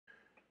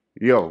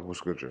Yo, what's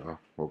good, y'all?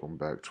 Welcome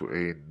back to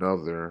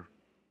another,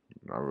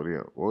 not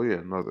really, well, yeah,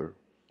 another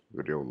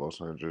video of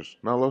Los Angeles.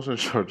 Not Los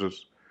Angeles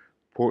Chargers,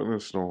 Portland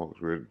Snowhawks.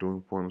 We're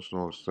doing Portland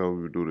Snowhawks. So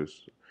we would do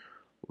this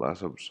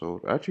last episode.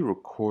 I actually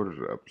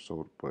recorded the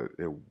episode, but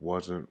it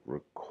wasn't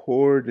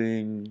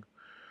recording.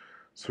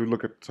 So we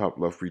look at the top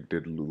left. We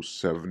did lose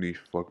 70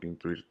 fucking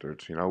 3 to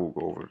 13. I will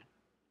go over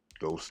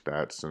those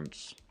stats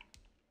since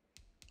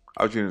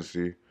as you can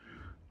see,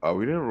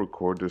 we didn't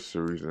record this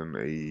series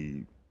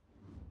in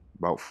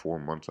about 4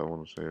 months, I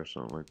want to say, or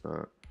something like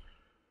that.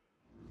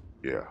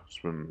 Yeah, it's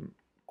been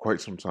quite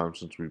some time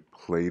since we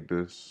played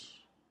this,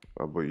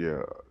 but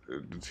yeah,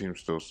 the team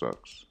still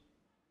sucks.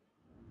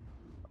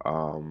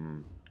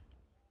 Um,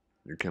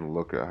 you can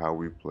look at how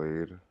we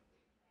played.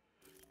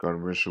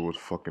 Gardner Minshew was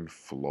fucking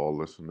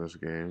flawless in this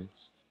game.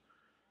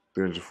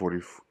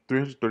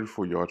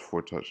 334 yards,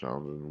 4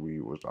 touchdowns, and we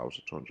was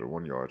opposite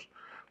 201 yards,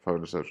 5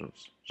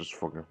 interceptions. Just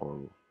fucking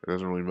horrible. It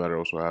doesn't really matter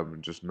else what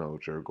happened. Just know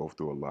Jared Goff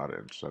threw a lot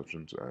of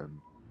interceptions, and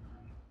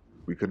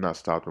we could not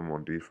stop them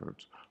on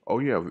defense. Oh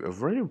yeah, a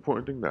very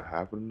important thing that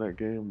happened in that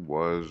game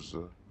was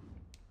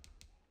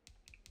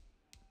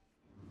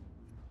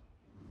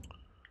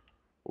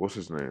what's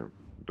his name?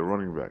 The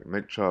running back,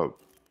 Nick Chubb,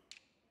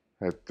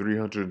 had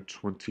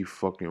 320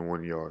 fucking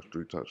 1 yards,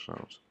 3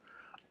 touchdowns.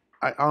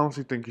 I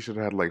honestly think he should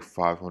have had like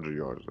 500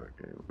 yards that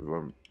game, if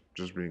I'm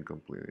just being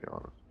completely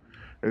honest.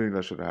 I think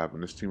that should have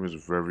happened. This team is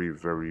very,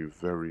 very,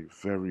 very,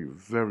 very,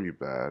 very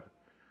bad.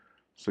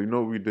 So you know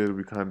what we did?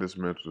 We kind of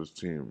dismantled this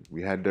team.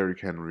 We had Derrick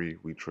Henry.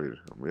 We traded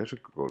him. We actually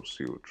could go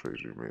see what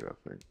trades we made, I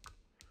think,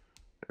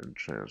 and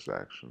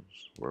transactions.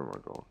 Where am I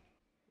going?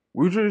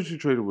 We usually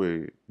trade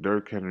away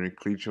Derrick Henry,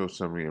 Cleach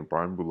Semi, and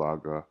Brian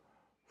Bulaga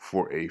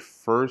for a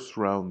first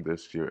round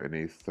this year and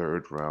a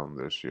third round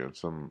this year. And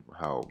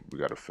somehow we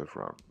got a fifth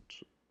round.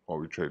 Or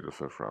we traded the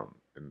fifth round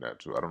in that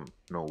too. I don't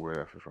know where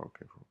that fifth round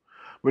came from.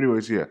 But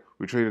anyways, yeah,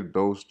 we traded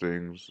those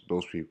things,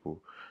 those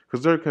people.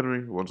 Because Derrick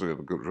Henry, once again,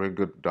 a good, very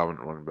good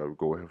dominant running back. We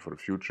go with him for the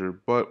future.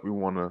 But we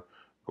want to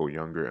go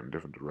younger in a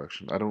different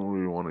direction. I don't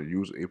really want to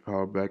use a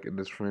power back in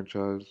this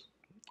franchise.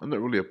 I'm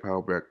not really a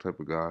power back type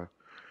of guy.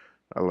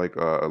 I like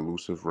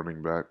elusive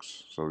running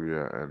backs. So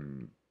yeah,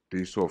 and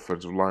these two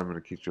offensive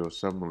linemen, Akichi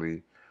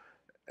Assembly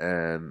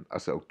and I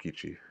said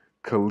Okichi.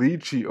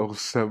 Kalichi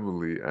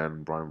Osemele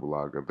and Brian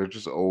Bulaga. They're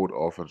just old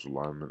offensive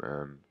linemen,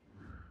 and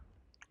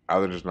I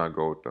would just not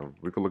go with them.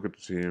 We could look at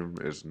the team;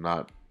 it's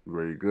not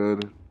very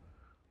good.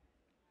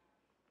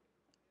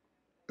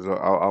 So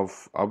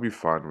I'll be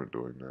fine with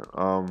doing that.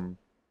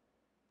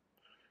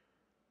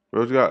 We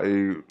also got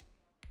a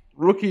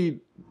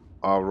rookie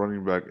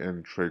running back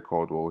in Trey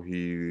Caldwell.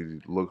 He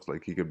looks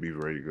like he could be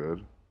very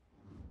good.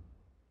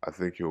 I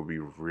think he'll be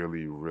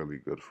really, really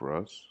good for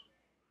us.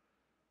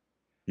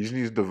 He just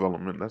needs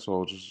development. That's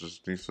all.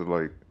 Just needs to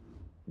like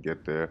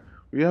get there.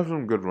 We have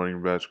some good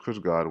running backs: Chris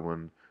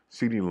Godwin,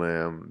 CeeDee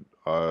Lamb,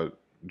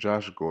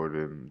 Josh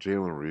Gordon,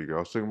 Jalen Reagor. I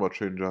was thinking about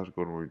trading Josh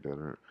Gordon, we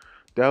didn't.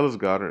 Dallas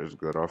Goedert is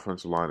good. Our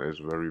offensive line is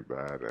very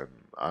bad, and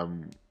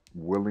I'm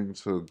willing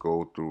to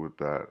go through with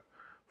that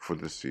for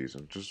this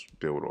season. Just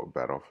deal with a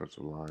bad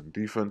offensive line.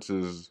 Defense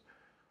is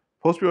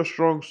supposed to be our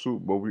strong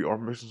suit, but we are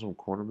missing some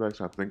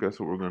cornerbacks. I think that's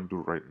what we're going to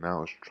do right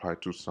now is try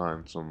to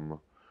sign some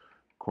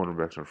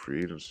cornerbacks in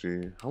free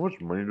agency. How much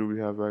money do we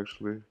have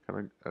actually?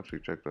 Can I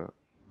actually check that?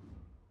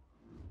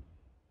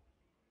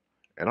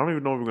 And I don't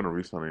even know if we're going to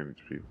re-sign any of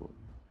these people.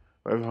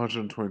 I have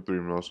 123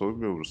 mil, so we'll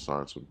be able to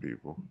sign some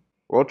people.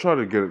 Well, I'll try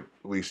to get at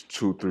least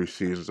 2, 3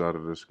 seasons out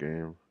of this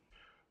game.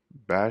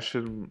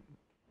 Bashan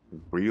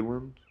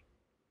Breland,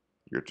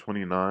 you're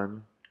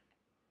 29.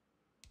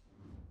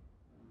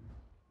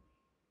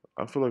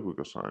 I feel like we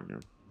could sign you.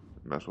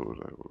 And that's what we're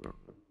going to do.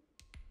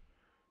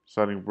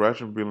 Signing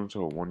Bashan Breland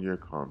to a 1 year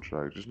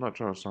contract. Just not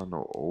trying to sign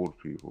no old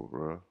people,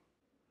 bro.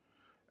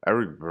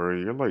 Eric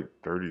Berry, you're like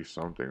 30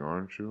 something,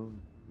 aren't you?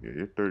 Yeah,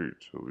 you're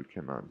 32. We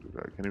cannot do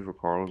that. Kenny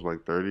Vaccara's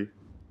like 30.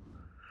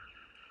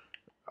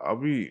 I'll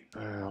be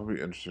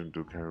interested in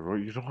Duke Henry, bro.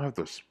 You don't have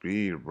the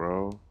speed,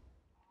 bro.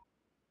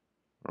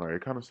 Alright, you're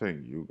kind of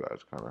saying you guys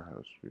kind of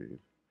have speed.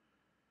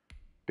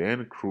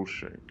 Dan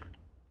Cruikshank.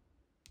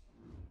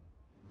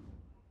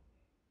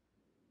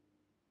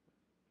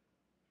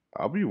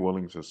 I'll be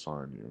willing to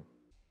sign you.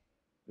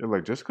 Yeah,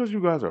 like just because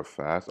you guys are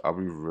fast, I'll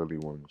be really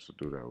willing to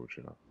do that with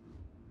you.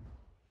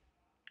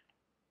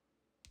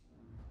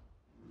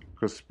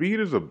 Because speed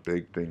is a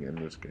big thing in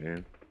this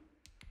game.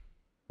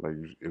 Like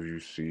if you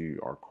see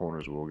our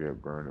corners will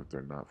get burned if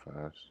they're not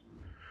fast.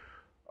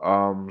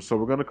 So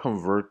we're gonna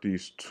convert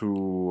these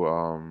two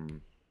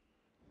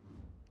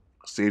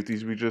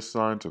safeties we just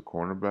signed to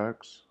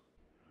cornerbacks,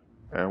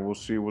 and we'll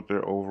see what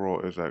their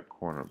overall is at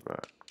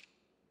cornerback.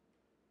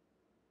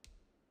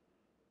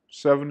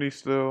 70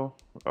 still.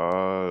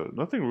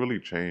 Nothing really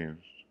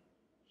changed.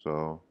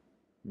 So,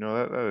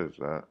 that is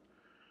that.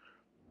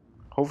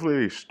 Hopefully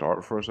they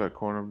start for us at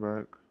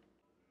cornerback.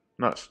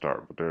 Not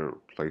start, but they're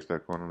placed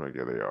at cornerback.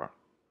 Yeah, they are.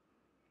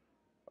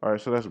 All right,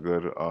 so that's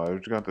good. We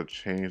just got to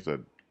change the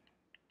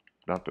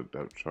not the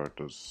depth chart,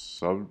 the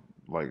sub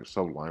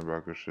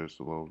linebacker shits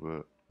a little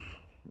bit.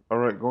 All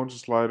right, going to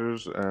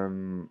sliders,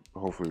 and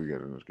hopefully we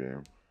get in this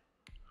game.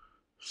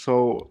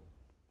 So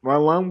my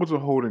line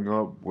wasn't holding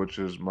up, which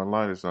is my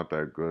line is not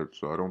that good.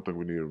 So I don't think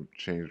we need to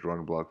change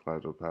run block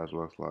slides or pass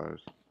block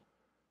slides.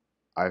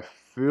 I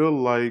feel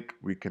like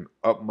we can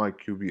up my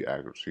QB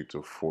accuracy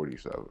to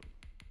 47.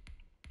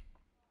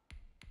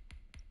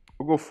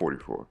 We'll go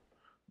 44.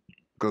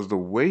 Because the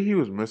way he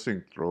was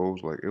missing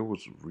throws, like it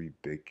was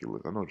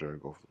ridiculous. I know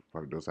Jared Goff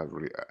probably does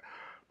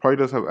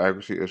have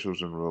accuracy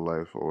issues in real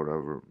life or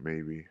whatever,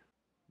 maybe.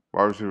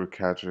 Wide receiver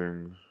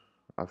catching,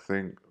 I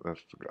think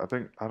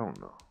I don't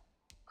know.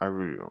 I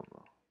really don't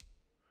know.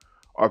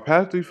 Our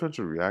pass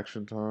defensive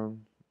reaction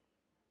time,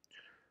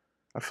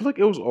 I feel like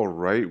it was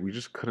alright. We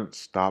just couldn't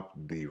stop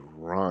the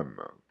run.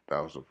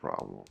 That was the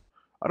problem.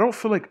 I don't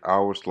feel like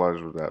our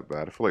sliders were that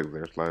bad. I feel like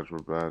their sliders were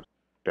bad.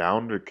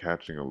 Down to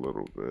catching a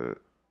little bit.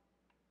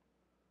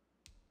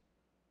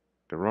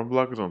 The run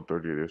block is on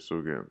 30. They're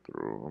still getting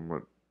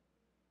through.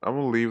 I'm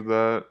gonna leave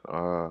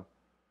that.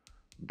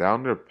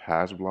 Down there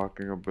pass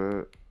blocking a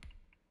bit.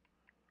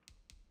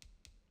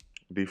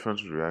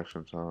 Defensive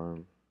reaction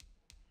time.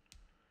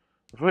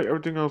 I feel like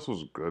everything else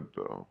was good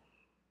though.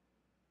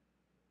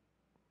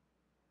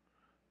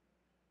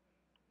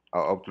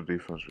 I'll up the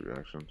defense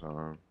reaction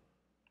time.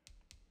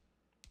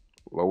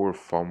 Lower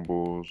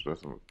fumbles.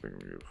 That's another thing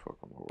we need to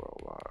fucking lower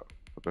a lot.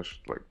 But that's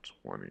just like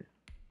 20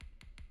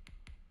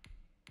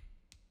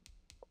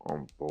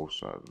 on both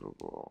sides of the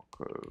ball.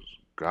 Cause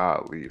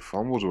golly,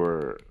 fumbles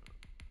were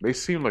they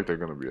seem like they're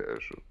gonna be an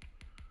issue.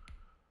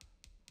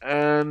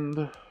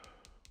 And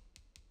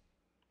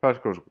pass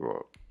scores go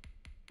up.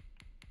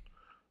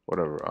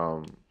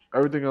 Whatever.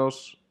 Everything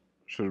else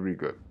should be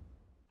good.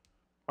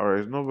 All right,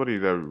 there's nobody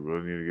that we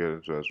really need to get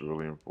into that's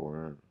really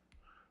important.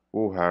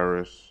 Will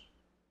Harris,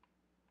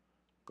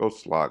 go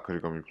slot because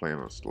you're gonna be playing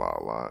a slot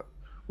a lot.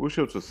 We'll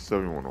show up to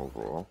 71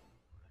 overall.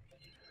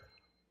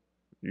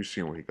 You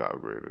seen what he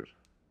got graded.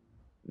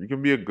 You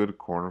can be a good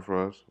corner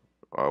for us.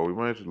 We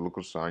might have to look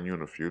to sign you in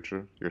the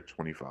future. You're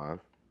 25.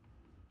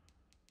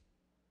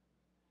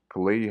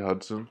 Kalei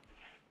Hudson,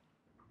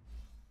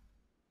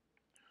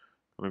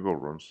 gonna go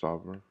run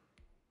stopper.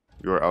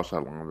 You're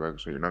outside linebacker,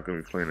 so you're not gonna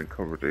be playing in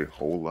coverage a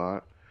whole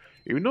lot.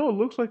 Even though it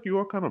looks like you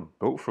are kind of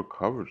built for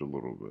coverage a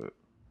little bit.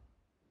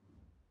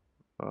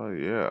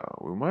 Yeah,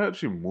 we might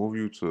actually move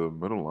you to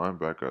middle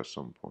linebacker at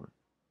some point.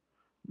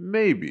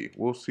 Maybe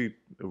we'll see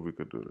if we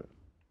could do that.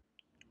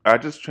 I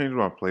just changed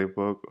my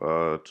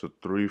playbook to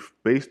three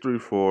base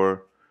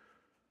 3-4.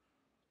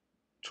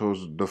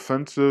 Chose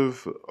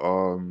defensive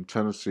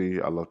Tennessee.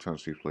 I love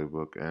Tennessee's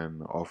playbook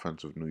and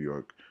offensive New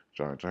York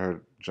Giants. I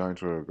heard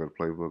Giants are a good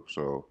playbook,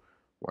 so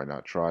why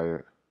not try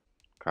it?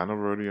 Kind of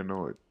already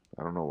annoyed.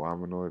 I don't know why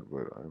I'm annoyed,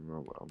 but I'm a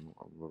little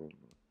annoyed.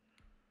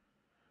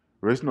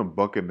 Racing the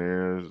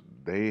Buccaneers,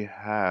 they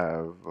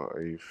have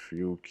a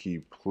few key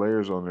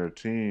players on their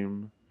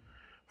team.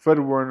 Fred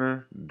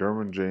Warner,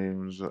 Derwin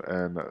James,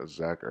 and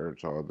Zach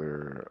Ertz are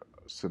their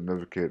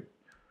significant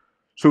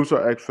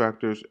superstar X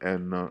factors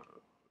and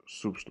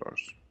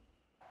superstars.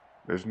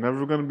 There's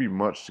never gonna be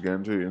much to get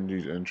into in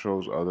these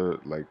intros, other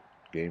like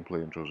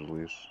gameplay intros at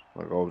least.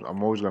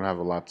 I'm always gonna have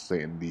a lot to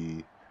say in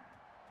the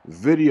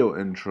video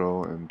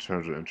intro in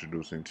terms of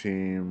introducing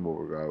team,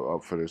 what we got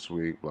up for this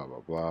week, blah blah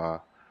blah.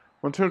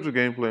 But in terms of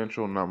gameplay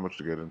intro, not much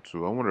to get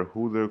into. I wonder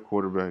who their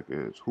quarterback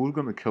is. Who's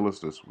gonna kill us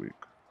this week?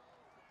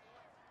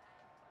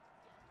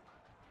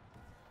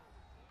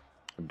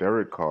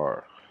 Derek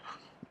Carr.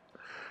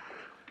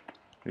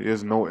 He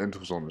has no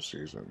intros on the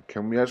season.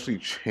 Can we actually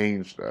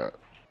change that?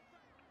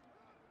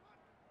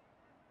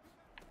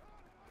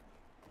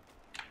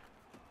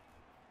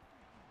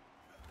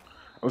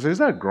 I was saying it's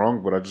not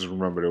Gronk, but I just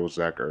remembered it was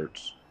Zach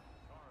Ertz.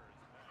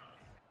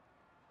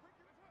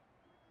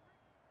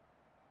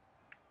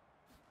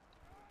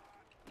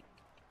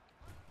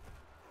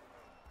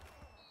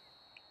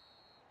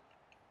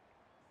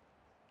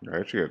 I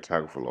actually got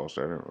tackled for loss.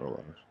 I didn't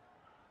realize.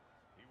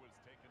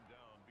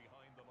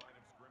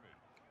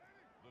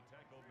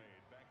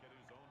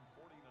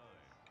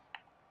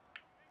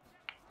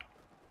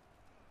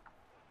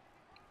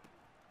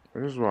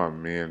 This is what I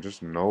mean.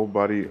 Just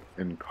nobody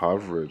in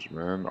coverage,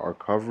 man. Our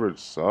coverage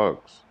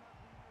sucks.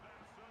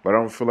 But I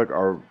don't feel like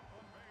our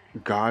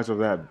guys are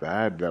that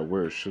bad that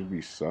where it should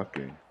be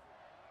sucking.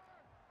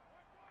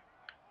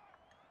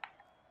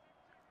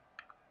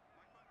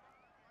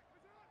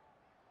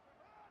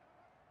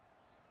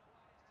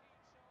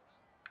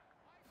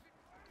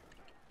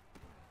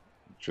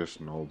 Just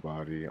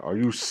nobody. Are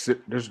you sick?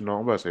 I'm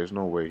about to say, there's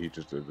no way he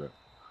just did that.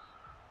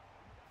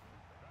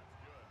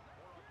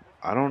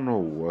 I don't know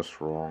what's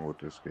wrong with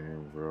this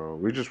game, bro.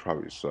 We just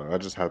probably suck. You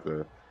just have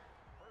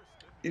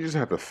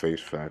to face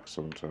facts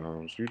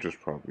sometimes. You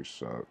just probably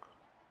suck.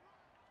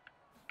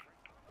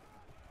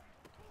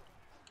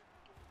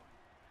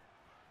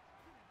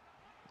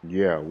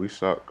 Yeah, we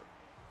suck.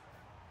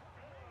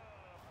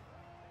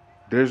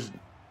 There's,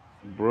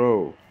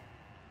 bro,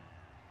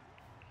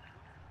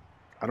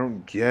 I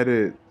don't get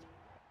it.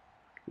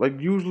 Like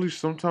usually,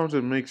 sometimes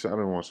it makes. I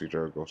don't want to see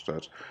Jericho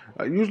stats.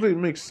 Usually, it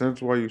makes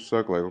sense why you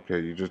suck. Like, okay,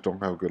 you just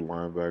don't have good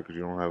linebackers.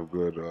 You don't have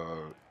good.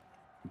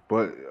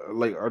 But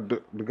like,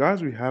 the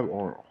guys we have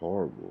aren't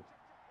horrible.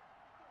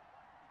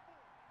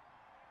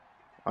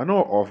 I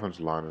know our offense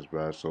line is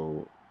bad,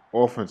 so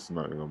offense is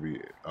not gonna be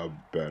a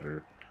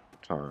better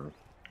time,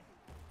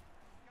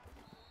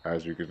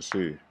 as you can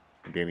see,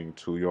 gaining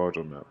 2 yards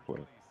on that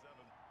play.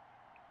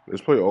 This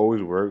play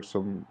always works.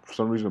 For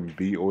some reason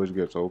B always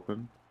gets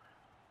open.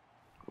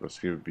 Let's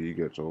see if B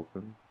gets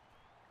open.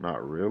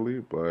 Not really,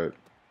 but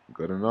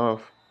good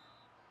enough.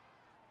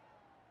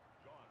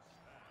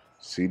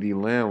 CD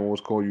Lamb, I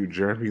almost call you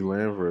Jeremy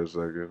Lamb for a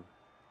second.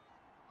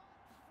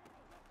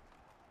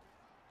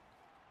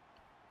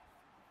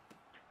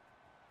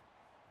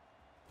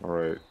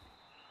 Alright.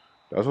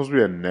 That's supposed to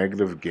be a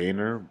negative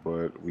gainer,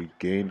 but we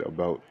gained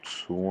about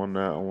 2 on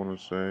that, I want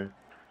to say.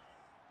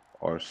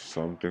 Or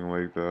something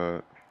like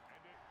that.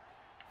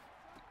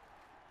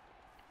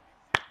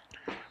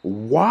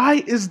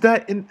 Why is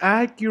that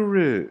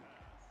inaccurate?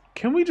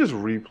 Can we just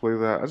replay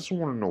that? I just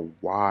want to know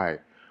why.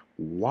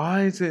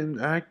 Why is it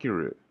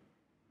inaccurate?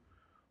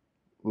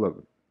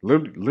 Look,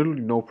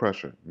 literally no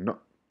pressure. No,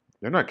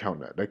 they're not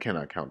counting that. They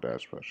cannot count that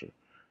as pressure.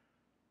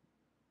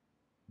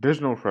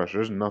 There's no pressure.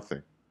 There's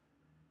nothing.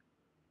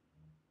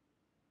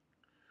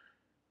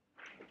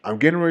 I'm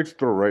getting ready to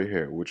throw right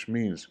here, which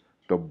means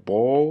the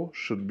ball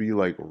should be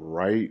like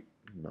right.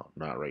 No,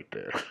 not right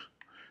there.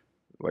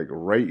 Like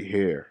right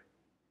here.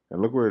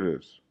 And look where it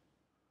is.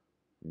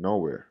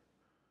 Nowhere.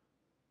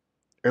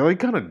 It like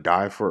kind of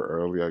died for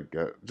early, I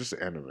get. Just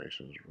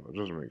animations, bro. It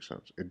doesn't make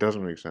sense. It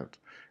doesn't make sense.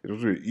 It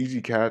was an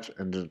easy catch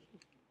and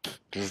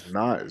just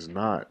not. It's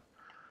not.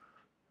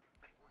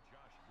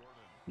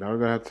 Now we're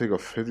gonna have to take a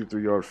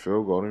 53-yard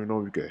field goal. I don't even know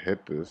if we could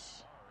hit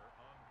this.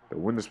 The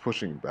wind is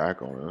pushing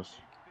back on us.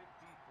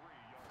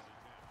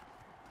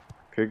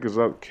 Kick is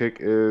up. Kick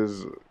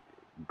is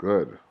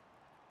good.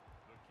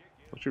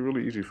 Actually,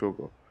 really easy field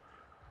goal.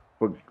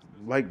 But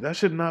like that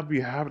should not be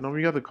happening.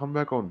 We got to come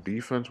back on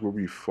defense where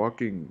we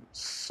fucking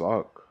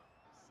suck.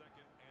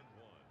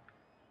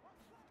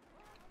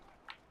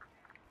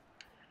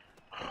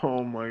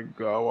 Oh my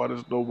god, why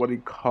does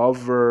nobody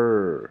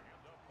cover?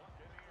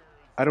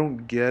 I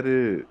don't get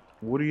it.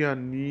 What do y'all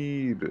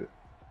need?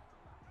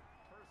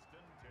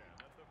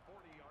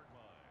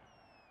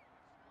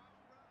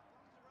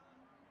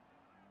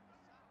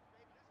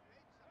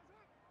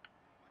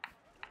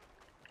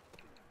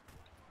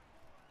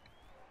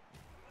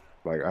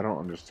 Like I don't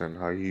understand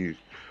how he's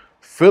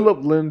Philip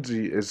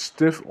Lindsay is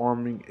stiff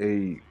arming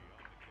a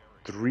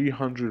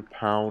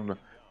 300-pound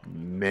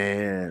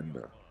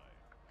man.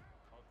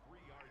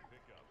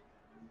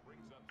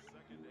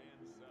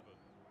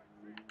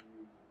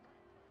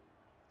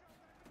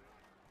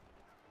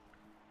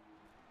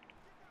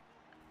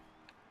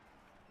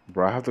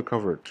 Bro, I have to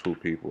cover 2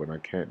 people and I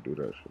can't do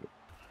that shit.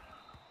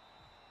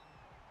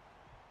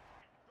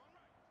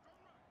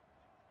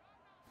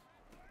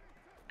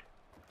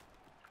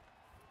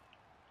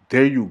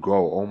 There you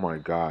go. Oh my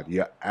god.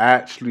 You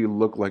actually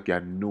look like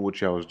y'all knew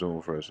what y'all was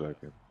doing for a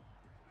second.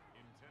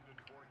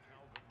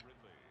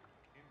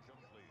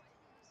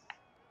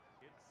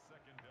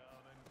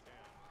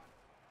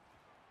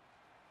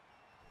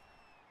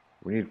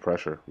 We need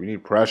pressure. We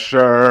need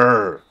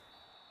pressure.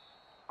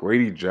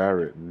 Grady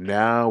Jarrett.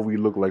 Now we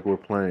look like we're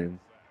playing.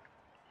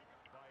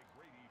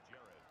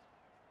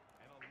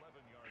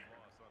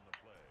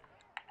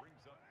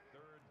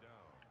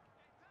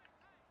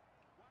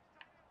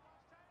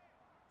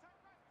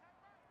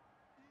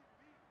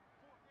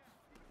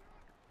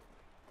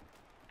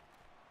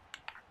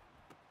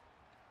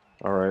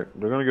 All right.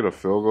 They're going to get a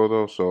field goal,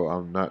 though, so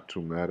I'm not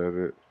too mad at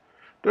it.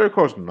 Derek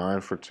Carr's 9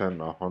 for 10,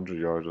 100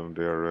 yards on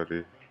the day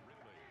already.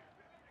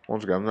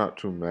 Once again, I'm not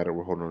too mad at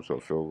we're holding them to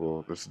a field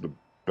goal. This is the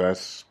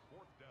best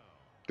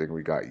thing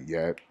we got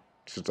yet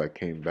since I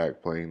came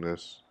back playing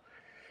this.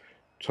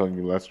 I'm telling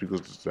you, last week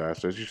was a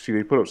disaster. As you see,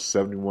 they put up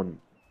 71.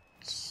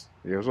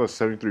 Yeah, it was like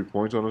 73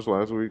 points on us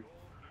last week.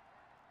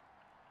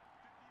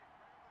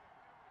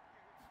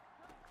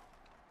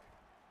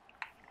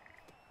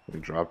 They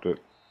dropped it.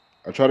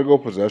 I tried to go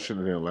possession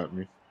and they didn't let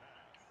me.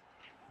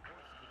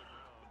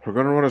 We're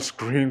gonna run a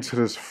screen to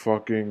this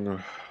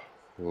fucking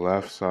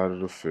left side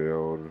of the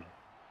field.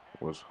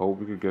 Let's hope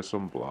we could get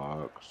some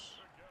blocks.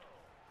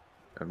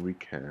 And we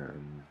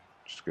can.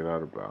 Just get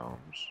out of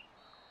bounds.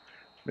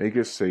 Make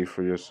it safe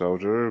for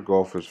yourself. Jared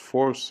Goff is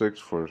 4-6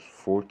 for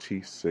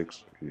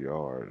 46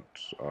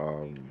 yards.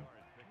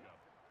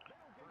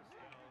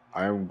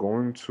 I am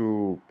going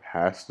to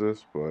pass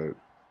this, but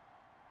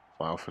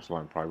my offensive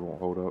line probably won't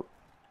hold up.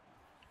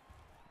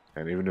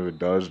 And even if it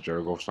does,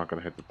 Jared Goff's not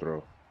going to hit the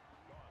throw.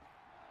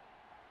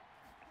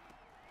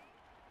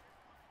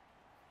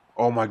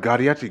 Oh my god,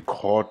 he actually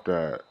caught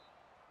that.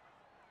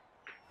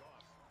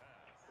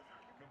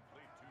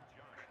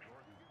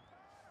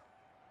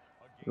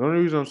 The only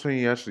reason I'm saying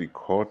he actually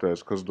caught that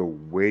is because the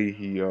way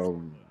he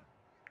you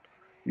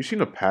seen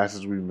the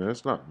passes we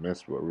missed, not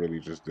missed, but really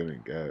just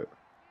didn't get.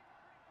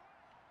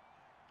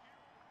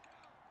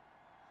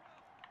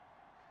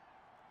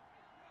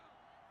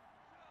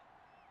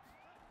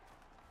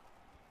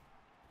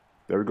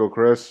 There we go,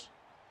 Chris.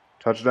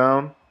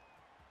 Touchdown.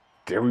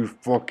 There we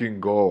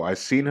fucking go. I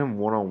seen him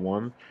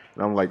one-on-one,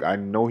 and I'm like, I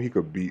know he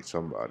could beat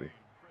somebody.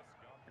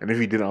 And if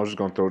he didn't, I was just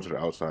going to throw it to the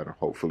outside, and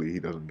hopefully he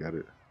doesn't get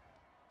it.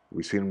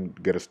 We seen him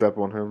get a step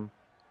on him,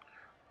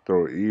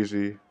 throw it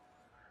easy.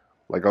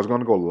 Like, I was going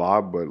to go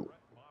lob, but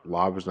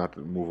lob is not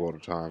the move all the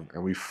time.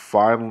 And we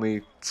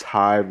finally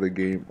tied the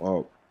game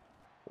up.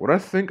 What I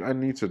think I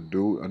need to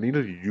do, I need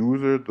to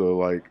use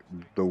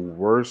the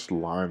worst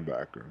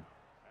linebacker,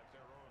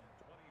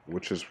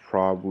 which is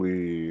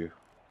probably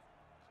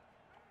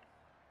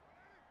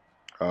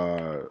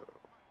uh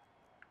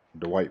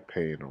Dwight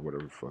Payne or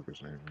whatever the fuck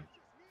his name is.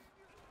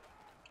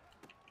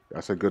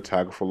 That's a good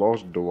tackle for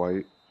loss,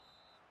 Dwight.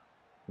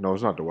 No,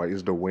 it's not Dwight.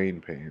 It's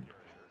Dwayne Payne.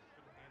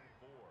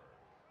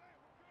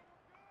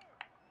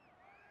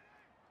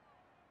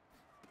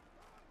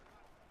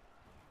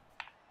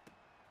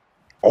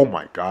 Oh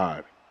my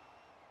god,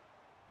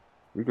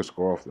 we could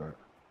score off that.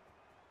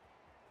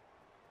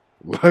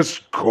 Let's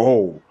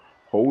go!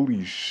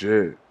 Holy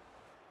shit!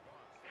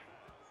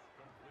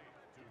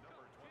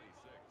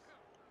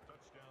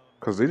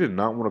 Because they did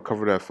not want to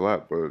cover that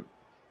flat, but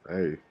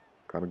hey,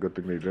 kind of good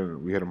thing they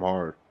didn't. We hit them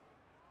hard.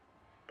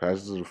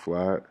 Passes to the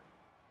flat.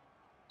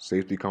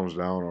 Safety comes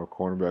down. Our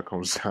cornerback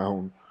comes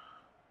down.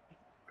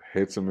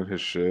 Hits him in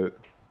his shit.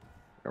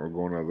 And we're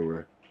going the other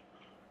way.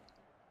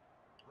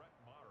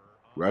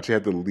 We actually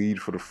had the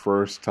lead for the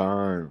first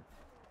time.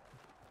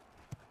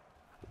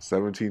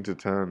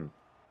 17-10.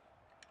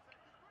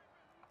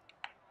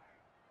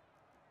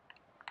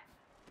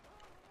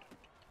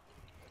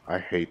 I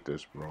hate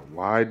this, bro.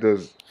 Why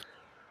does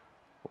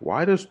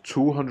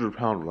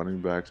 200-pound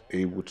running backs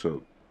able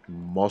to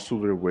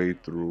muscle their way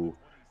through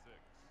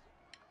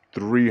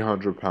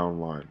 300-pound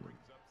linemen?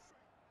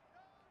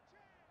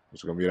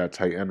 It's gonna be that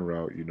tight end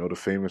route. You know the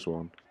famous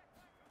one.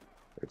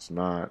 It's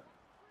not.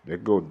 They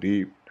go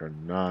deep. They're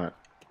not.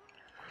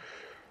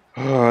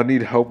 I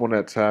need help on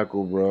that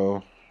tackle,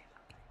 bro.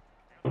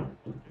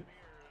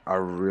 I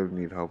really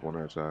need help on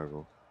that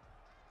tackle.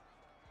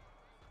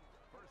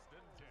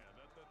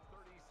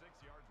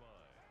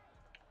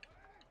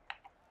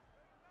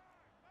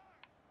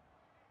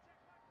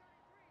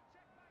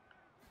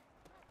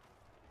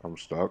 I'm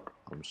stuck.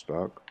 I'm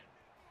stuck.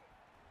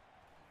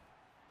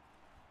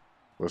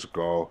 Let's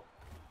go.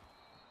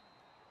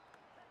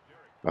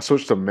 I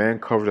switched to man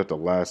coverage at the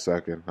last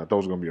second. I thought it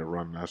was going to be a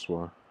run, that's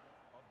why.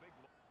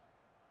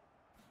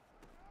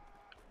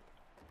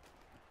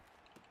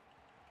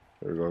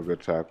 There we go, good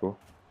tackle.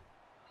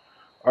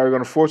 All right,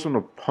 going to force him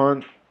to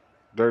punt.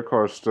 Derek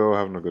Carr is still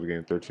having a good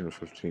game,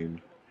 13-15.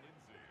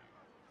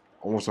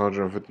 Almost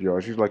 150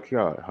 yards. He's like,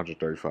 yeah,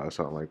 135,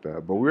 something like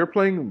that. But we're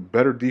playing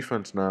better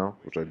defense now,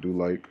 which I do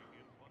like.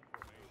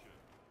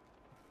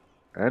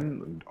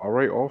 And all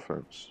right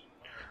offense.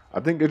 I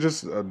think it's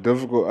just a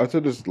difficult. I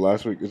said this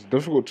last week. It's a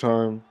difficult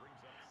time,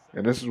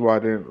 and this is why I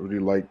didn't really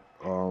like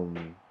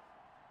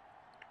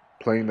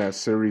playing that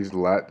series.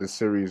 This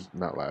series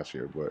not last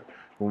year, but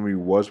when we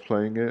was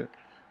playing it,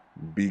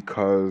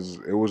 because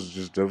it was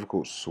just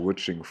difficult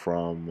switching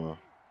from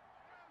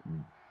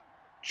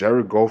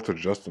Jared Goff to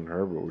Justin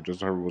Herbert.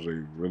 Justin Herbert was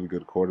a really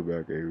good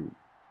quarterback, a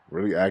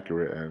really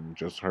accurate, and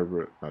Justin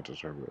Herbert, not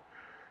just Herbert.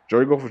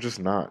 Jared Goff was just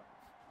not.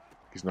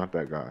 He's not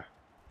that guy.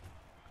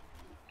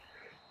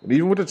 And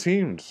even with the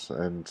teams,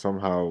 and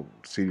somehow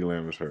CeeDee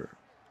Lamb is hurt.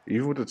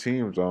 Even with the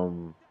teams,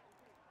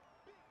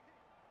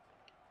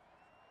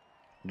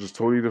 just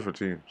totally different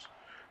teams.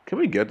 Can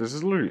we get this? This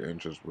is literally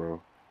inches,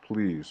 bro.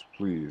 Please,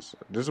 please.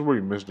 This is where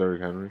you miss Derrick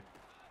Henry.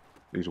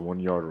 These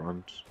 1-yard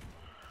runs.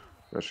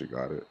 That shit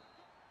got it.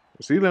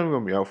 CeeDee Lamb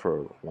gonna be out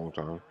for a long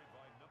time.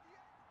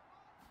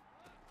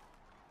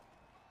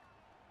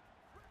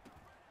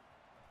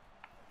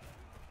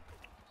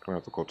 Gonna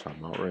have to call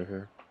timeout right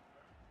here.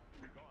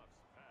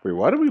 Wait,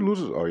 why did we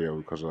lose it? Oh yeah,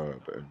 because of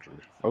the injury.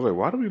 I was like,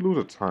 why did we lose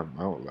a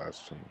timeout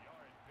last time?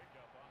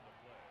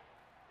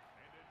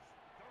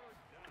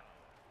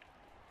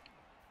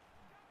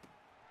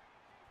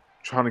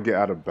 Trying to get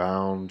out of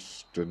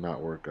bounds did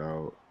not work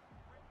out.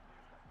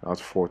 Now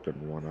it's 4th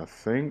and 1, I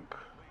think.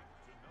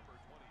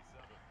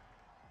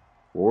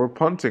 Well, we're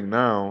punting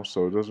now,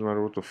 so it doesn't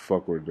matter what the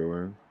fuck we're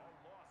doing.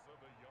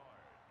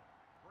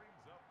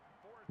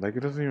 Like, it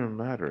doesn't even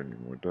matter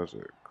anymore, does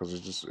it?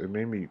 Because it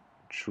made me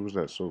choose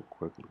that so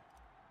quickly.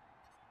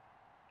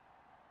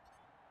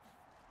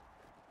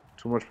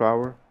 Too much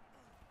power?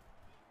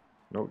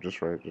 Nope, just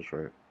right, just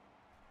right.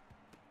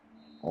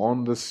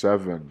 On the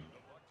 7.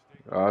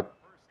 I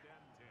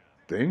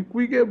think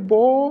we get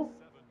ball.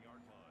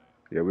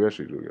 Yeah, we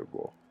actually do get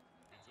ball.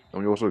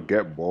 And we also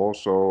get ball,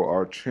 so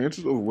our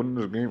chances of winning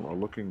this game are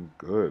looking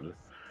good.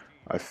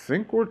 I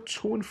think we're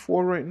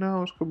 2-4 right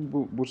now. It's could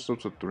boost up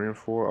to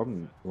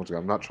 3-4. Once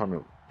again, I'm not trying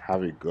to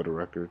have a good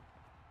record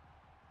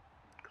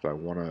because I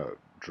want to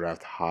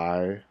draft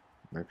high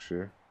next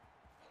year.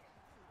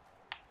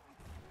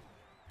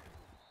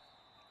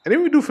 And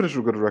if we do finish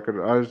with a good record,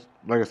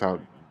 like I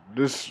said,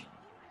 this,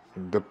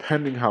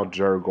 depending how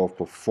Jared Goff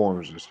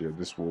performs this year,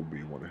 this will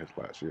be one of his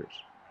last years.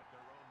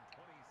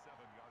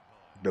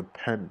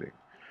 depending.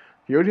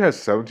 He already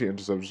has 17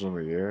 interceptions in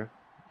the year.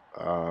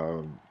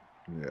 Um,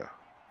 yeah.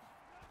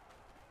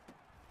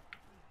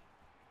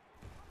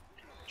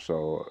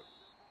 So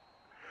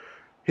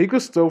he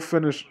could still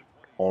finish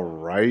all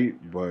right,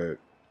 but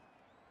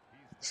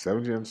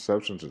 17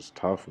 interceptions is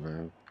tough,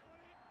 man.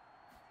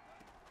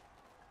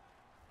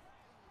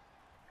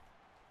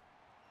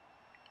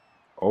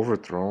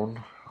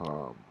 Overthrown.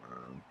 Oh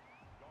man,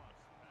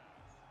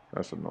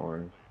 that's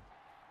annoying.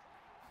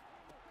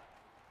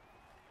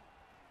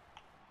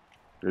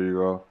 There you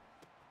go.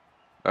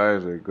 That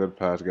is a good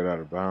pass. Get out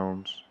of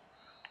bounds.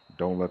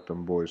 Don't let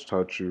them boys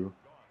touch you.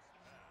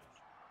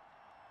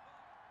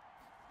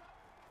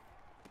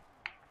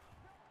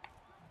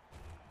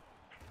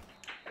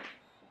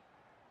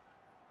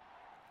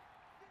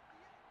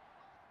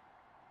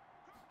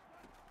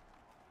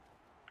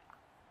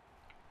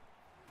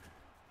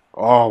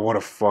 Oh, what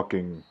a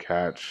fucking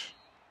catch.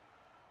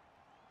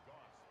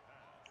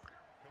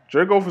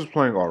 Jacob is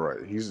playing all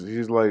right. He's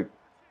like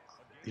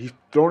he's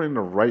thrown in the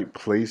right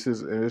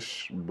places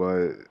ish,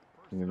 but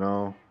you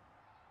know,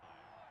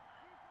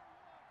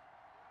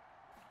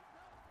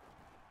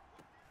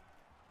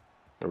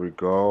 there we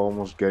go.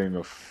 Almost getting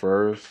the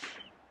first.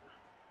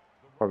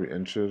 Probably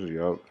inches.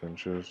 Yup,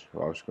 inches.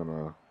 I was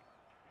gonna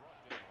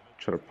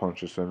try to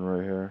punch this in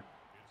right here.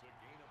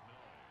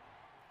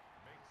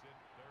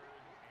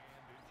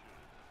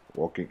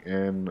 Walking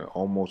in,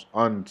 almost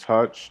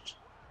untouched.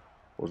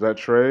 Was that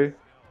Trey? It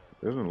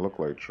doesn't look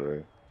like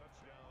Trey.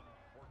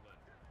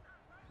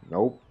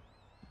 Nope.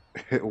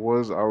 It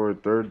was our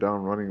third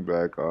down running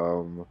back.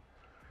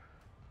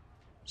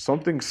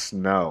 Something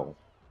Snell.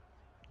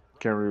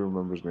 Can't really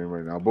remember his name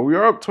right now. But we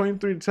are up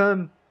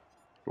 23-10.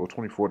 Well,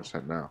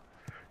 24-10 now.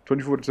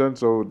 24-10.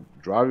 So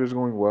drive is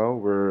going well.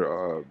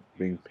 We're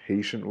being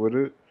patient with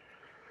it.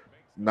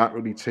 Not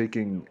really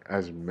taking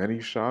as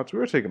many shots.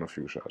 We're taking a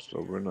few shots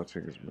though. We're not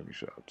taking as many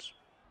shots.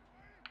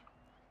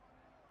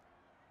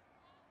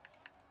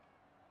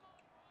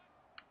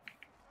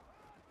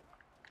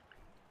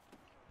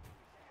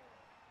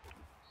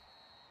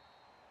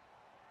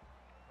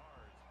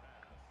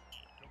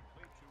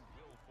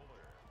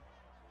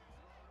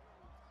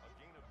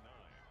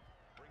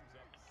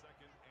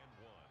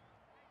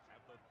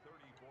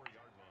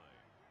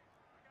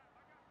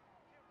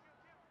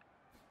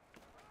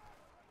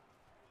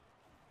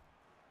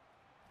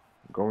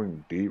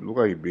 Going deep. Look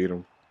like he beat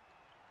him.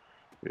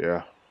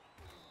 Yeah.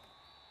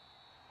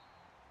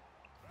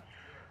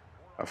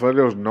 I feel like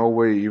there was no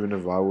way, even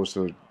if I was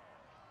to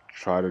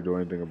try to do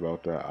anything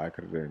about that, I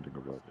could have done anything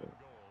about that.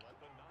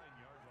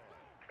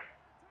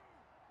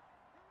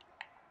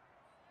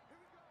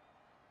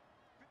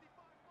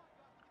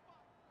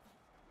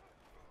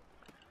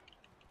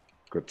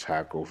 Good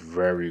tackle.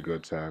 Very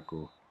good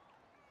tackle.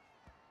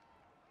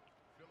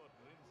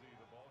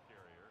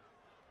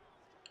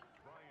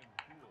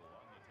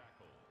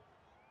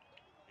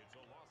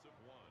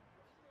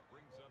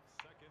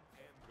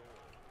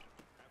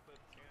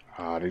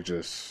 Ah, they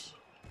just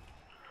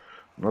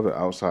another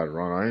outside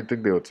run. I didn't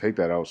think they would take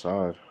that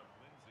outside.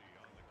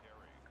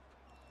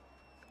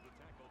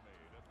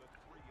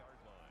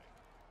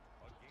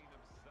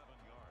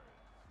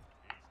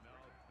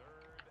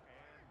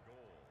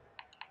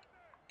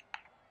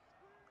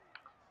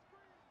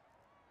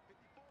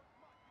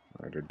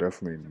 Right, they're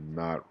definitely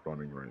not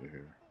running right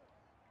here.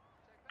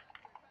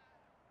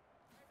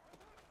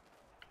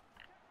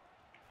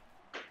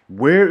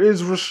 Where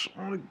is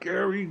Rashawn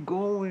Gary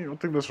going? I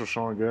think that's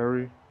Rashawn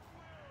Gary.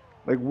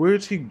 Like,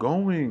 where's he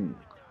going?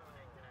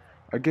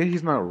 I get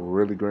he's not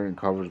really great in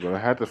coverage, but I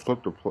had to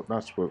flip the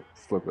not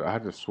flip it. I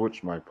had to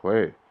switch my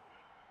play.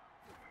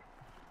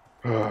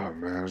 Oh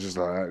man, it was just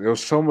like there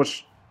was so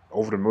much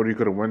over the middle he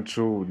could have went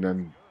to, and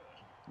then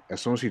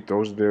as soon as he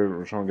throws it there,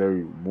 Rashawn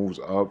Gary moves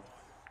up.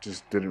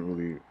 Just didn't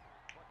really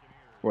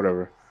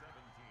whatever.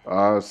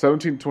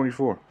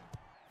 17-24.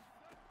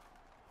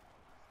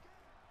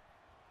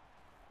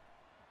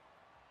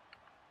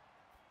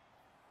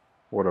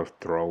 What a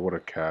throw! What a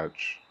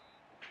catch!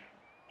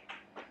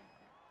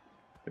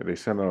 Yeah, they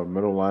sent a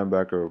middle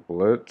linebacker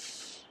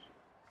blitz,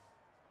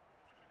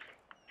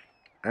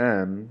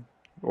 and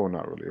well,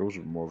 not really. It was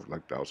more of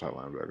like the outside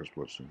linebackers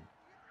blitzing.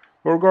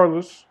 But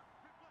regardless,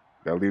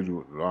 that leaves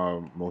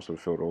most of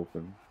the field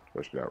open,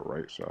 especially that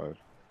right side.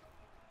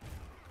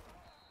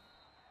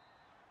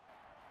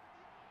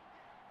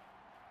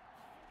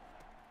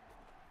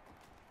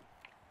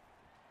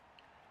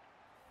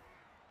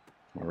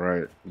 All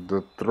right,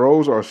 the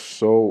throws are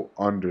so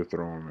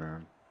underthrown,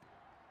 man.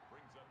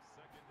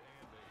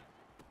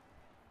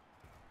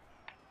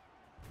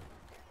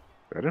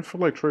 I didn't feel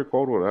like Trey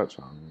Caldwell that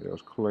time. Yeah, it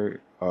was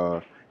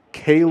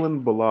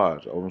Kalen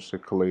Balaj. I want to say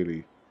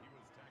Kaleli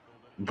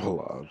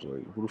Balaj.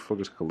 Like, who the fuck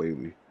is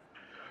Kaleli?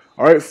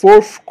 All right,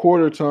 fourth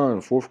quarter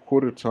time. Fourth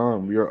quarter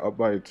time. We are up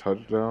by a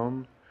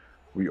touchdown.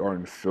 We are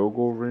in field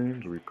goal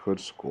range. We could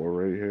score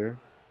right here.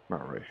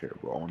 Not right here,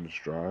 but on this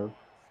drive.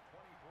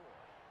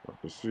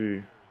 Let's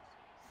see.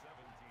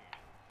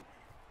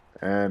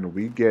 And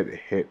we get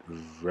hit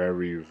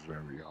very,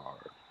 very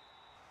hard.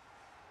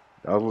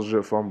 That was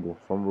legit fumble.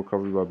 Fumble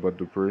recovery by Bud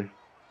Dupree.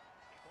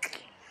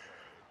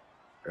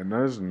 And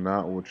that is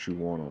not what you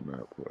want on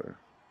that play.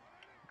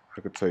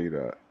 I could tell you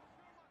that.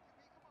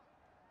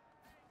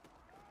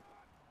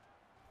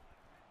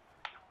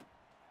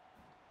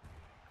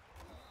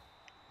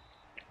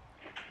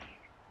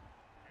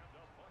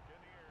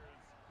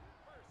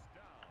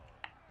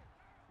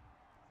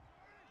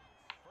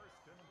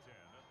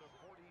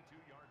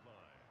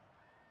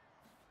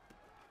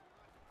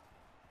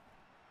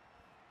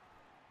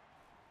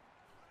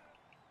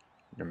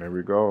 And there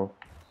we go.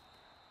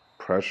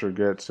 Pressure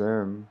gets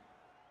in.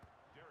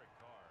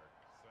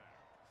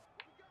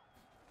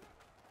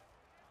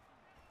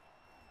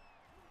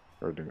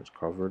 Everything is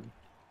covered.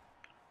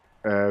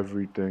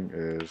 Everything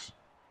is.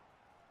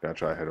 Gotta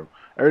try to hit him.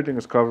 Everything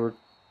is covered.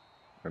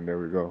 And there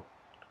we go.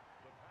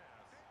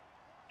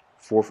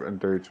 4th and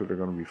 32. They're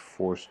going to be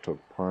forced to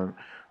punt.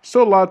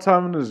 Still a lot of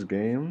time in this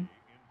game.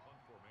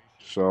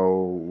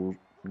 So,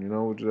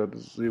 we'll just have to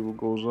see what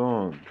goes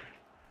on.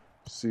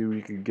 See if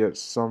we can get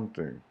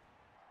something.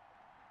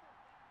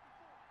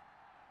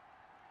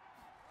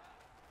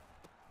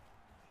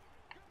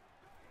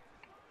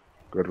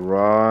 Good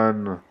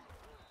run.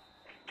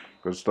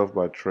 Good stuff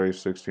by Trey.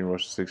 16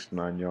 rushes,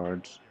 69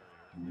 yards.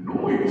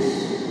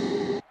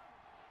 Nice.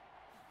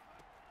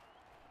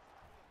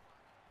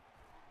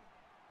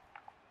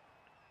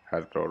 Had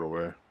to throw it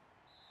away.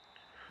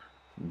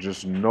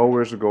 Just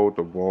nowhere to go with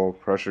the ball.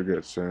 Pressure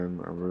gets in, and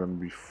we're going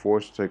to be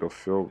forced to take a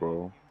field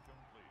goal,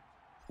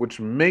 which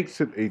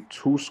makes it a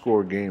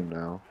 2-score game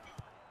now.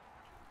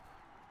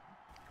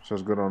 So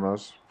it's good on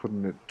us,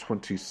 putting it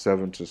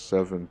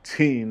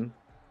 27-17.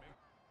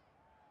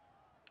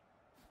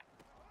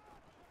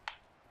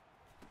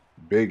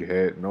 Big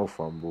hit, no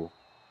fumble.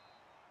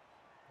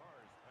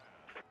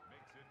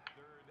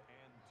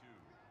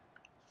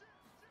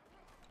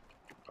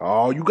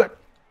 Oh, you got...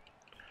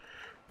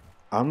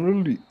 I'm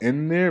really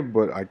in there,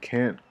 but I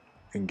can't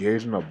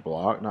engage in a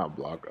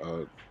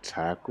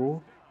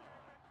tackle.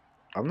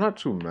 I'm not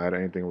too mad at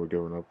anything we're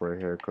giving up right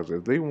here, because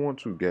if they want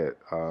to get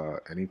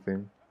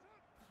anything...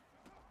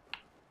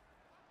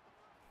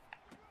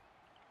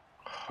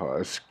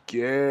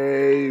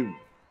 Escape!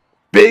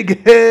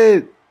 Big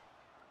hit!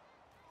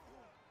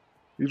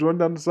 He's running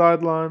down the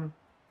sideline.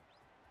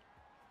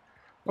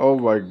 Oh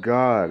my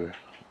god.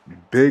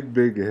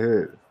 Big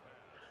hit.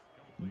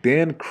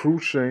 Dan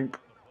Cruikshank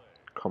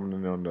coming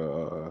in on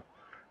the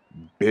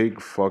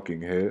big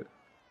fucking hit.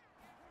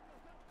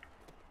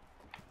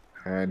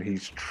 And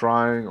he's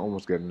trying,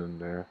 almost getting in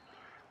there.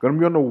 Gonna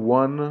be on the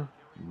 1.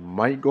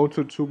 Might go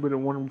to 2-minute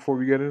warning before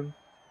we get in.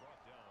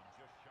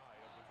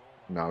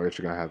 No, we're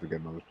actually gonna have to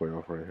get another play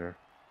off right here.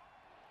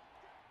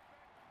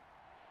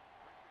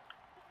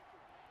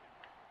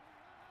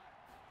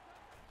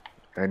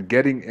 And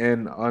getting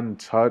in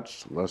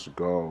untouched. Let's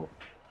go.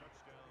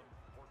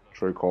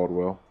 Trey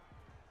Caldwell.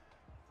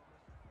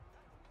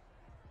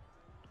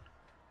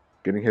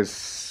 Getting his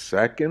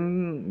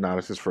second. Nah,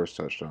 that's his first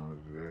touchdown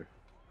of the day.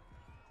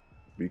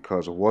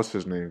 Because what's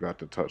his name got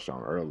the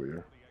touchdown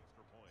earlier?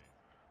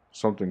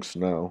 Something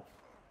Snell.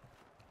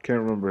 Can't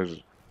remember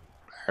his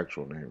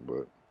actual name,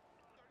 but.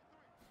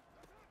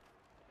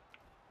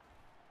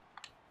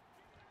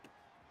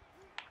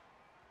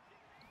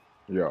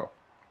 Yo.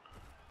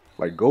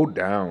 Like, go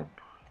down.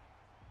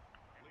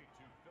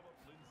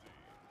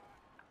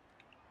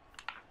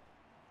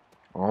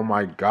 Oh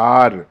my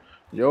god.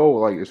 Yo,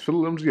 like, is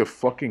Philip Lindsay a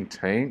fucking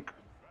tank?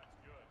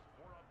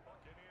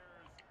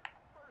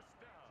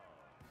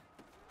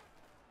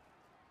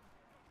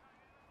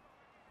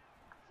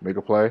 Make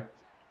a play.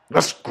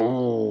 Let's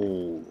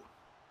go.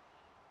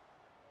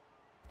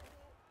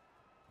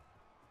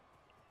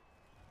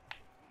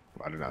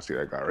 I did not see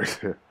that guy right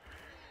there.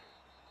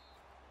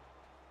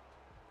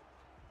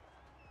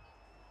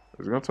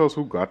 Is it gonna tell us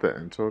who got that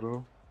intro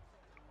though?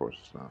 Of course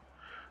it's not.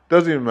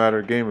 Doesn't even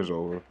matter. Game is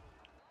over.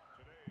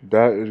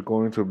 That is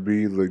going to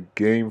be the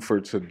game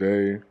for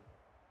today.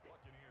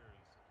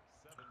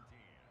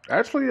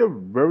 Actually, a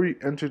very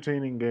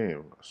entertaining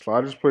game.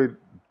 Sliders played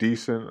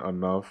decent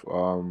enough.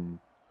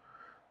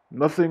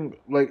 Nothing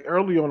like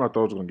early on. I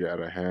thought it was gonna get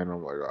out of hand.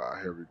 I'm like,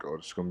 here we go.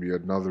 It's gonna be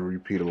another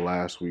repeat of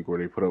last week where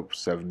they put up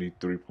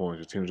 73 points.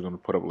 The team's gonna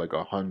put up like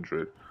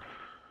 100.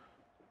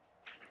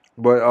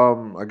 But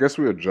I guess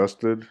we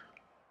adjusted,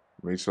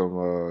 made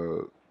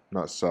some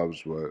not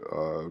subs, but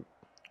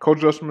coach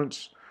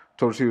adjustments.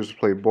 Told the teams to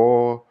play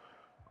ball,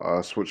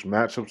 switch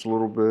matchups a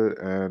little bit,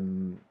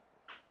 and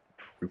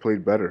we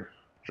played better.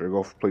 Jared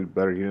Goff played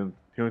better. He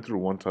only threw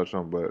 1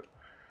 touchdown, but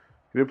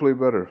he did play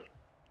better.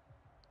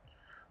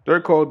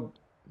 Derek Carr.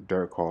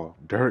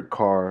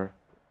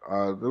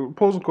 The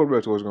opposing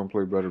quarterback's always gonna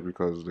play better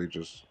because they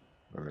just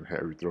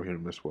every throw. He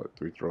didn't miss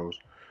 3 throws.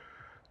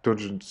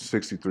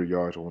 263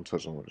 yards, 1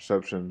 touchdown, 1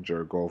 interception.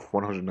 Jared Goff,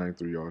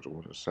 193 yards,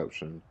 1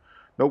 interception.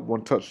 Nope,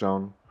 1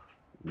 touchdown,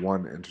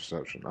 1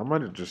 interception. I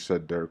might have just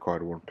said Derek Carr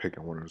had 1 pick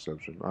and 1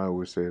 interception. I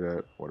always say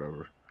that.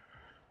 Whatever.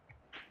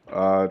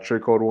 Trey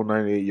Caldwell,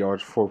 98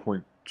 yards,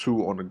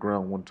 4.2 on the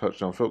ground, 1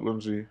 touchdown. Philip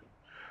Lindsay,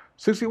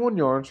 61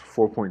 yards,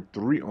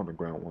 4.3 on the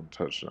ground, 1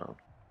 touchdown.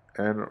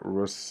 And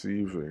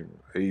receiving,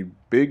 a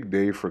big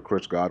day for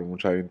Chris Godwin,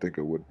 which I didn't think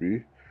it would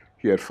be.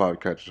 He had 5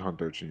 catches,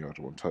 113 yards,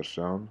 1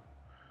 touchdown.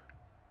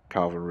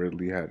 Calvin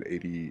Ridley had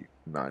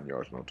 89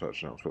 yards, no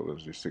touchdown. Phil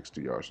Lindsay,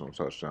 60 yards, no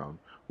touchdown.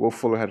 Will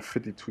Fuller had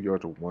 52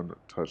 yards, 1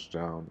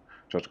 touchdown.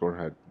 Josh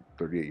Gordon had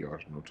 38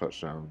 yards, no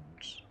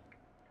touchdowns.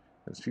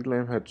 And CeeDee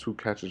Lamb had 2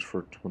 catches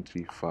for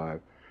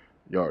 25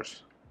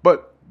 yards.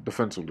 But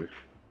defensively,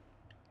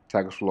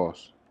 tackles for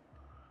loss.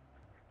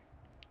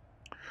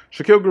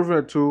 Shaquille Griffin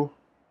had 2.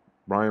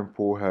 Brian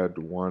Poole had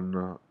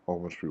 1,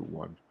 almost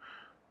 1.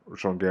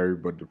 Rashawn Gary,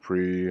 Bud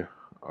Dupree,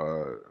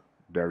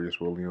 Darius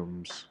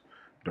Williams,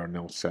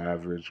 Darnell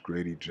Savage,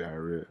 Grady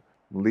Jarrett,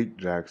 Malik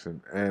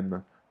Jackson,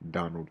 and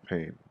Donald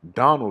Payne.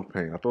 Donald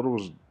Payne. First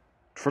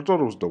I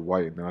thought it was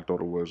Dwight, and then I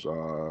thought it was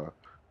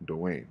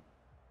Dwayne.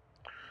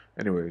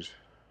 Anyways,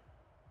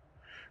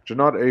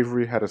 Jannard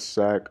Avery had a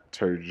sack,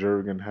 Terry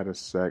Jerrigan had a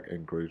sack,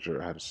 and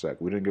Granger had a sack.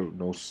 We didn't give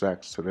no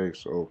sacks today,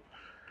 so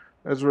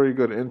that's very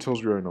good.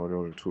 Intels, we already know the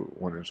only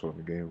 1 intel in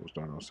the game was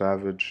Darnell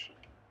Savage.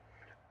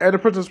 And the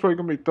person that's probably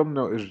going to be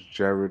thumbnail is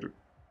Jared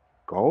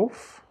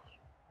Goff.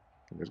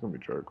 It's going to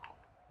be Jared Goff.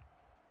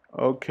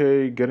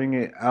 Okay, getting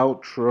an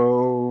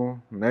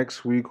outro.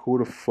 Next week, who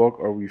the fuck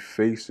are we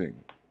facing?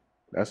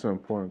 That's an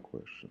important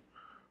question.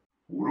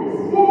 Who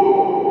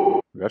the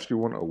fuck? We actually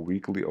won a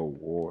weekly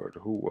award.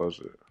 Who was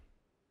it?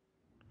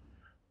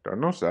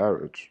 Darnell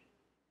Savage.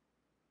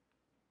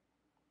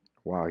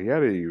 Wow, he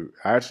had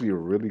actually a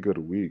really good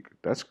week.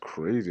 That's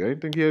crazy. I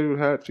didn't think he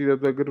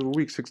had that good of a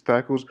week. 6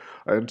 tackles,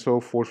 an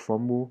intel, forced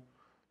fumble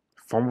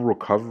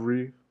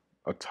recovery,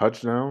 a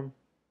touchdown.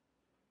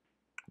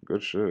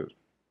 Good shit.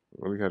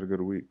 Really had a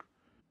good week.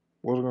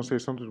 What was I going to say?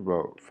 Something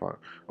about fine.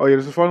 Oh, yeah,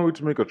 this is a fine week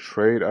to make a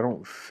trade. I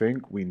don't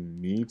think we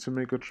need to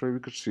make a trade. We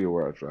could see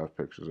where our draft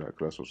picks is at,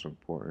 because that's what's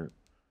important.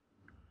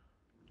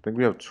 I think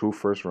we have 2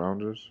 first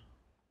rounders.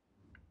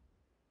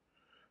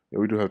 Yeah,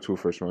 we do have 2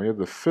 first rounders. We have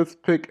the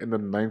 5th pick and the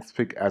 9th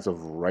pick as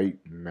of right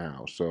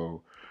now.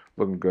 So,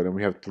 looking good. And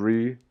we have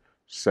 3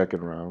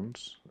 second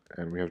rounds.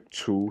 And we have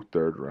 2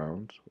 third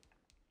rounds.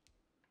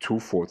 2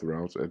 4th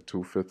rounds and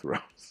 2 5th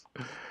rounds.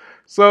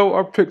 So,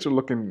 our picks are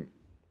looking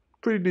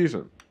pretty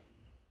decent.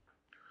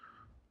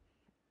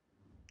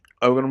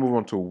 We're going to move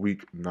on to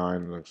week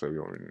 9. Like I said, we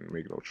don't really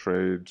make no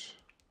trades.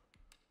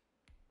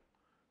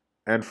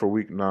 And for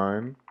week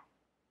 9,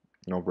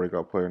 no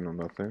breakout player, no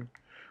nothing.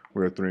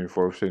 We're 3 and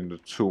 4. We're sitting the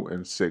 2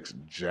 and 6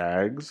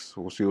 Jags.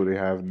 We'll see what they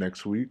have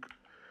next week.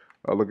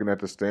 Looking at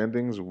the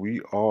standings, we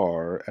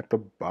are at the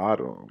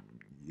bottom.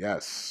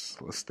 Yes,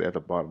 let's stay at the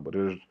bottom. But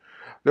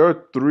there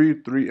are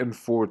 3 and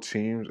 4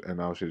 teams,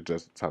 and obviously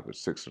just the top is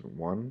 6 and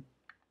 1.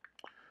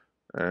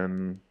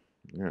 And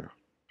yeah,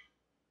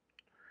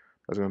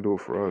 that's gonna do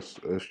it for us.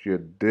 If you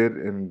did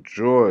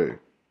enjoy,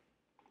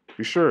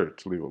 be sure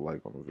to leave a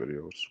like on the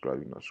video, subscribe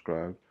if you're not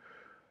subscribed,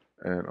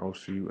 and I'll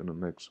see you in the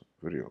next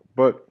video.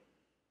 But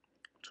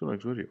till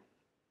next video,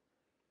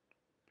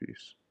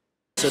 peace.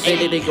 So they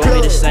gon'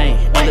 be the same,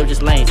 and they're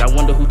just lanes. I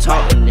wonder who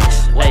talking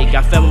this. Hey,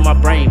 got fam in my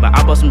brain, but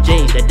I bought some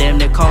jeans that damn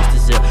near cost a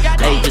zip.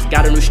 Hey, just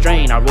got a new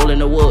strain, I roll in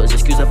the woods,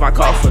 excuse if I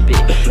cough a bit.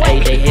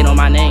 Hey, they hate on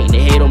my name, they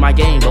hate on my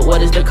game, but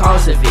what is the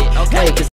cost of it? Hey,